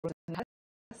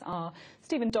are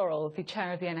Stephen Dorrell, the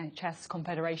chair of the NHS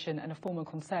Confederation and a former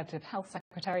Conservative Health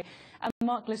Secretary, and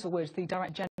Mark Littlewood, the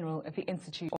Director General of the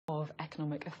Institute of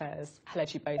Economic Affairs. Hello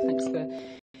to you both. Thanks for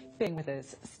being with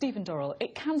us. Stephen Dorrell,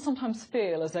 it can sometimes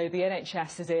feel as though the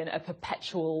NHS is in a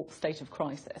perpetual state of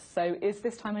crisis. So is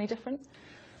this time any different?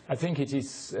 I think it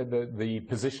is. The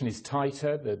position is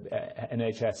tighter. The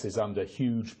NHS is under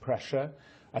huge pressure.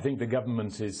 I think the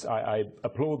government is, I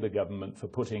applaud the government for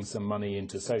putting some money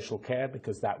into social care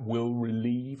because that will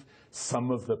relieve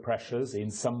some of the pressures in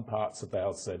some parts of the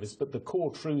health service. But the core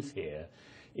truth here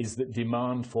is that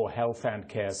demand for health and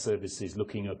care services,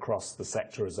 looking across the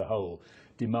sector as a whole,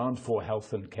 demand for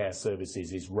health and care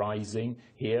services is rising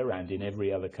here and in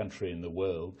every other country in the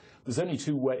world. There's only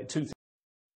two things.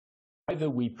 Either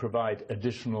we provide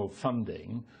additional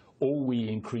funding or we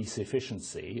increase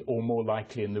efficiency, or more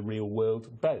likely in the real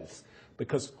world, both.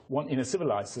 Because in a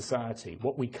civilized society,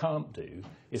 what we can't do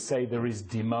is say there is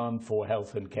demand for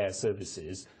health and care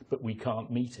services, but we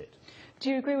can't meet it. Do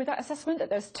you agree with that assessment,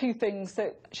 that there's two things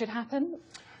that should happen?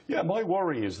 Yeah, my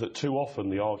worry is that too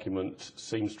often the argument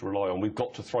seems to rely on we've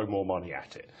got to throw more money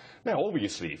at it. Now,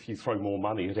 obviously, if you throw more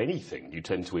money at anything, you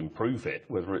tend to improve it,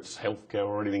 whether it's healthcare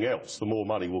or anything else. The more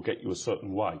money will get you a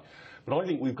certain way. But I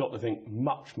think we've got to think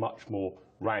much, much more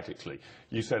radically.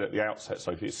 You said at the outset,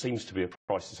 Sophie, it seems to be a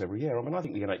crisis every year. I mean, I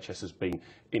think the NHS has been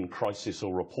in crisis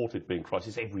or reported being in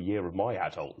crisis every year of my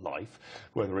adult life,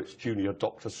 whether it's junior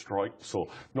doctor strikes or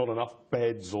not enough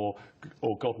beds or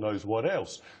God knows what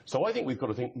else. So I think we've got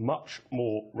to think much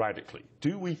more radically.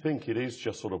 Do we think it is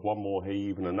just sort of one more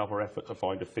heave and another effort to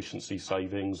find efficiency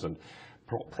savings and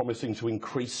promising to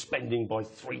increase spending by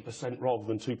 3% rather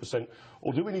than 2%?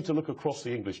 Or do we need to look across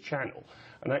the English Channel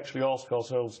and actually ask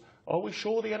ourselves, are we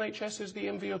sure the NHS is the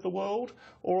envy of the world?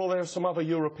 Or are there some other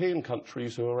European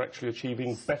countries who are actually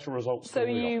achieving better results than we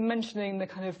are? So are you mentioning the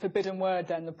kind of forbidden word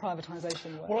then, the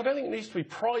privatisation word? Well, I don't think it needs to be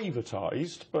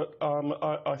privatised, but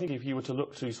I think if you were to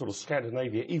look to sort of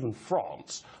Scandinavia, even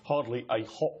France, hardly a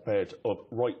hotbed of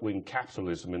right-wing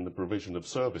capitalism in the provision of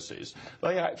services,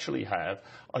 they actually have,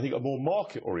 I think, a more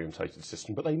market-orientated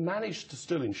system, but they manage to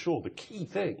still ensure the key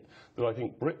thing that I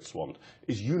think Brits want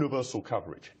is universal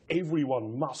coverage.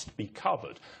 Everyone must be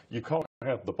covered. You can't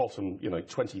have the bottom,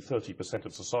 20–30%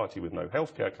 of society with no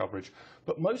healthcare coverage,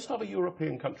 but most other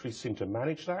European countries seem to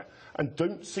manage that and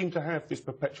don't seem to have this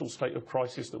perpetual state of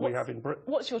crisis that we have in Britain.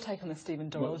 What's your take on this, Stephen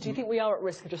Dorrell? Do you think we are at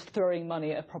risk of just throwing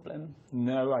money at a problem?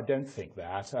 No, I don't think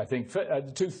that. I think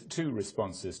two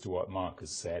responses to what Mark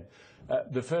has said.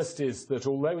 The first is that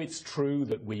although it's true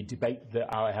that we debate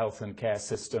our health and care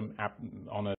system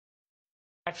on a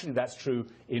actually, that's true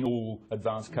in all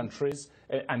advanced countries,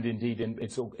 and indeed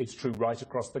it's true right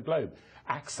across the globe.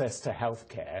 Access to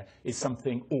healthcare is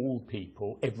something all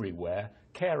people everywhere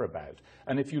care about.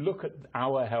 And if you look at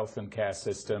our health and care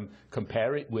system,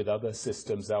 compare it with other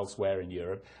systems elsewhere in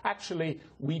Europe, actually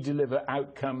we deliver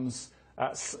outcomes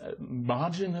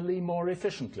marginally more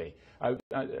efficiently.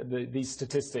 These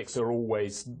statistics are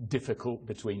always difficult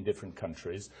between different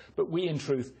countries, but in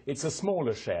truth, it's a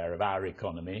smaller share of our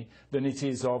economy than it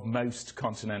is of most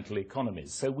continental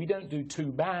economies. So we don't do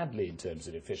too badly in terms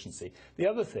of efficiency. The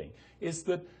other thing is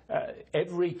that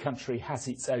every country has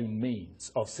its own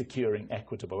means of securing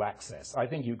equitable access. I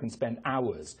think you can spend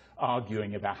hours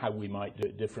arguing about how we might do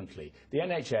it differently. The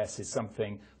NHS is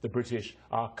something the British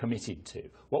are committed to.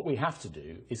 What we have to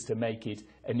do is to make it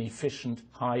an efficient,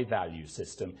 high-value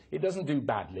system. It doesn't do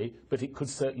badly, but it could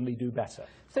certainly do better.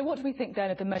 So what do we think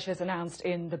then of the measures announced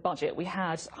in the budget? We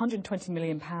had £120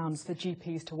 million for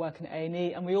GPs to work in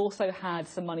A&E, and we also had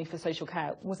some money for social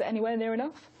care. Was it anywhere near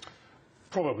enough?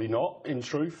 Probably not, in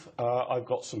truth. I've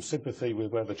got some sympathy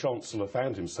with where the Chancellor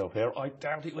found himself here. I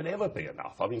doubt it would ever be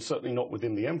enough. I mean, certainly not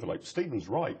within the envelope. Stephen's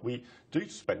right. We do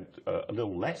spend a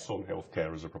little less on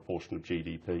healthcare as a proportion of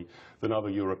GDP than other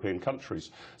European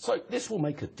countries. So this will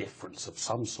make a difference of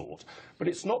some sort. But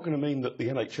it's not going to mean that the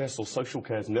NHS or social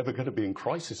care is never going to be in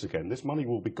crisis again. This money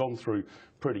will be gone through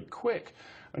pretty quick.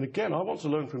 And again, I want to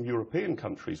learn from European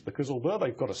countries, because although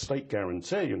they've got a state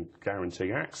guarantee and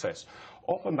guarantee access,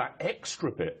 often that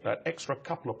extra bit, that extra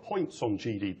couple of points on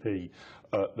GDP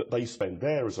that they spend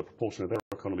there as a proportion of their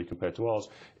economy compared to ours,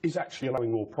 is actually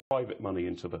allowing more private money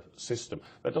into the system.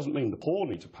 That doesn't mean the poor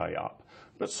need to pay up,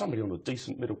 but somebody on a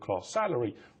decent middle-class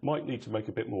salary might need to make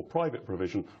a bit more private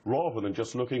provision, rather than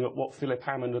just looking at what Philip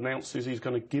Hammond announces he's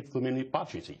going to give them in the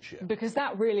budget each year. Because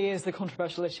that really is the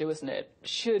controversial issue, isn't it?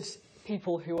 Should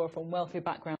people who are from wealthy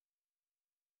backgrounds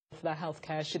for their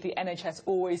healthcare? Should the NHS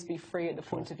always be free at the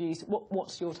point of use?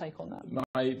 What's your take on that?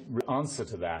 My answer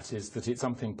to that is that it's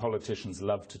something politicians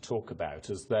love to talk about,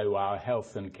 as though our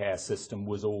health and care system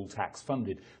was all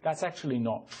tax-funded. That's actually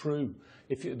not true.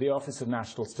 The Office of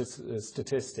National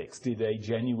Statistics did a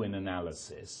genuine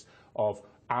analysis of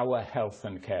our health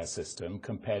and care system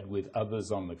compared with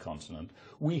others on the continent,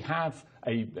 we have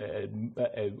a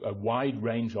wide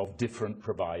range of different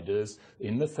providers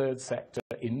in the third sector,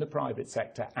 in the private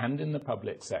sector and in the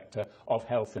public sector of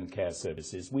health and care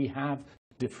services. We have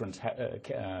different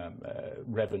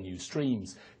revenue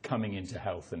streams coming into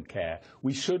health and care.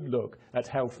 We should look at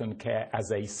health and care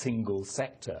as a single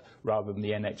sector rather than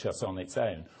the NHS on its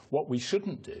own. What we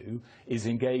shouldn't do is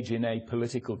engage in a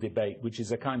political debate which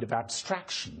is a kind of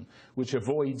abstraction which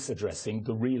avoids addressing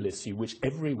the real issue which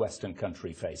every Western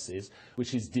country faces,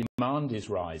 which is demand is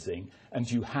rising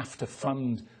and you have to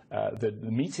fund the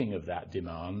meeting of that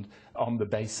demand on the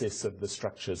basis of the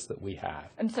structures that we have.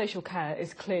 And social care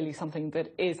is clearly something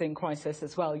that is in crisis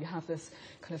as well. You have this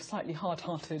kind of slightly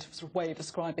hard-hearted sort of way of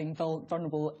describing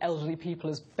vulnerable elderly people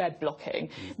as bed blocking.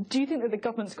 Do you think that the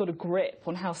government's got a grip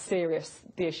on how serious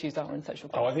the issues are in social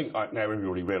care? Oh, I think now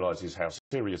everybody realises how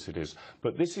serious it is.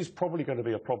 But this is probably going to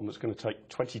be a problem that's going to take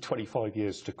 20, 25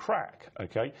 years to crack,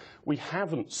 OK? We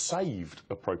haven't saved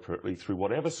appropriately through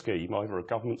whatever scheme, either a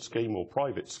government scheme or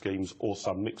private schemes or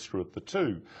some mixture of the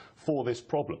two, for this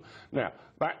problem. Now,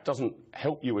 that doesn't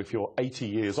help you if you're 80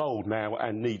 years old now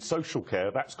and need social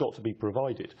care. That's got to be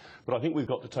provided. But I think we've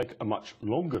got to take a much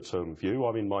longer-term view.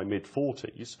 I'm in my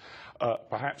mid-40s.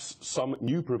 Perhaps some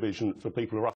new provision for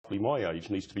people roughly my age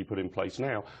needs to be put in place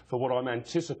now for what I'm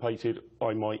anticipated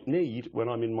I might need when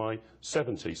I'm in my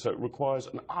 70s. So it requires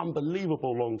an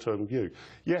unbelievable long-term view.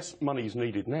 Yes, money's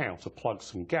needed now to plug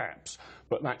some gaps,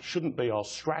 but that shouldn't be our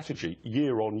strategy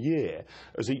year on year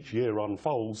as each year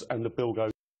unfolds and the bill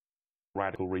goes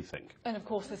radical rethink. And of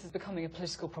course this is becoming a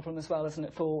political problem as well, isn't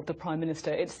it, for the Prime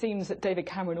Minister? It seems that David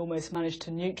Cameron almost managed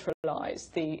to neutralise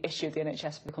the issue of the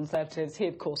NHS for the Conservatives. He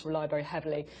of course relied very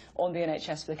heavily on the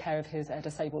NHS for the care of his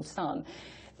disabled son.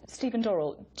 Stephen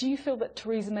Dorrell, do you feel that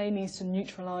Theresa May needs to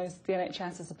neutralise the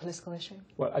NHS as a political issue?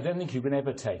 Well, I don't think you can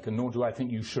ever take, and nor do I think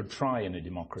you should try in a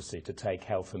democracy, to take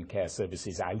health and care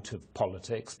services out of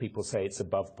politics. People say it's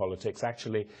above politics.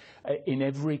 Actually, in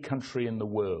every country in the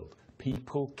world,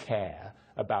 people care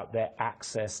about their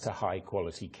access to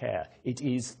high-quality care. It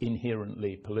is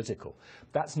inherently political.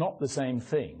 That's not the same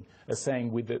thing as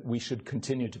saying that we should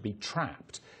continue to be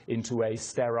trapped into a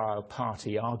sterile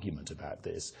party argument about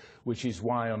this, which is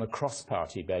why on a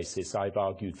cross-party basis I've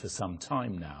argued for some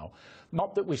time now,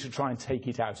 not that we should try and take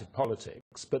it out of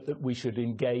politics, but that we should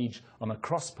engage on a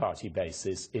cross-party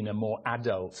basis in a more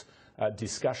adult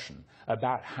discussion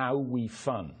about how we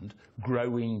fund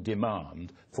growing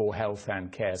demand for health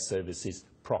and care services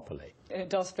properly. It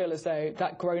does feel as though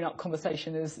that grown-up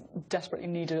conversation is desperately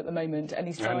needed at the moment.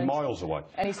 Any signs? And miles away.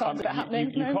 Any signs of it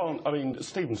happening? You can't. I mean,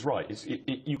 Stephen's right.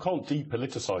 You can't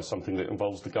depoliticise something that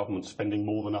involves the government spending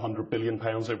more than £100 billion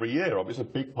every year. It's a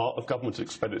big part of government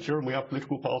expenditure, and we have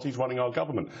political parties running our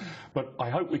government. But I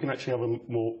hope we can actually have a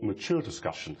more mature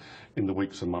discussion in the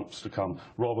weeks and months to come,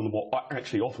 rather than what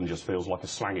actually often just feels like a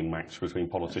slanging match between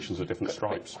politicians of different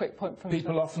stripes. Quick point from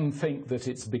People often think that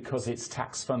it's because it's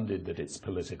tax-funded that it's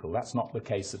political. That's not the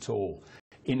case at all.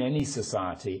 In any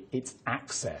society, it's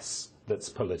access that's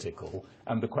political,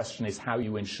 and the question is how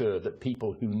you ensure that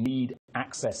people who need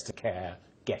access to care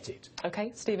get it.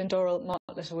 OK, Stephen Dorrell, Mark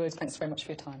Littlewood, thanks very much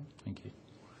for your time. Thank you.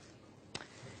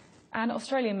 An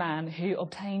Australian man who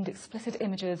obtained explicit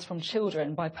images from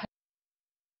children by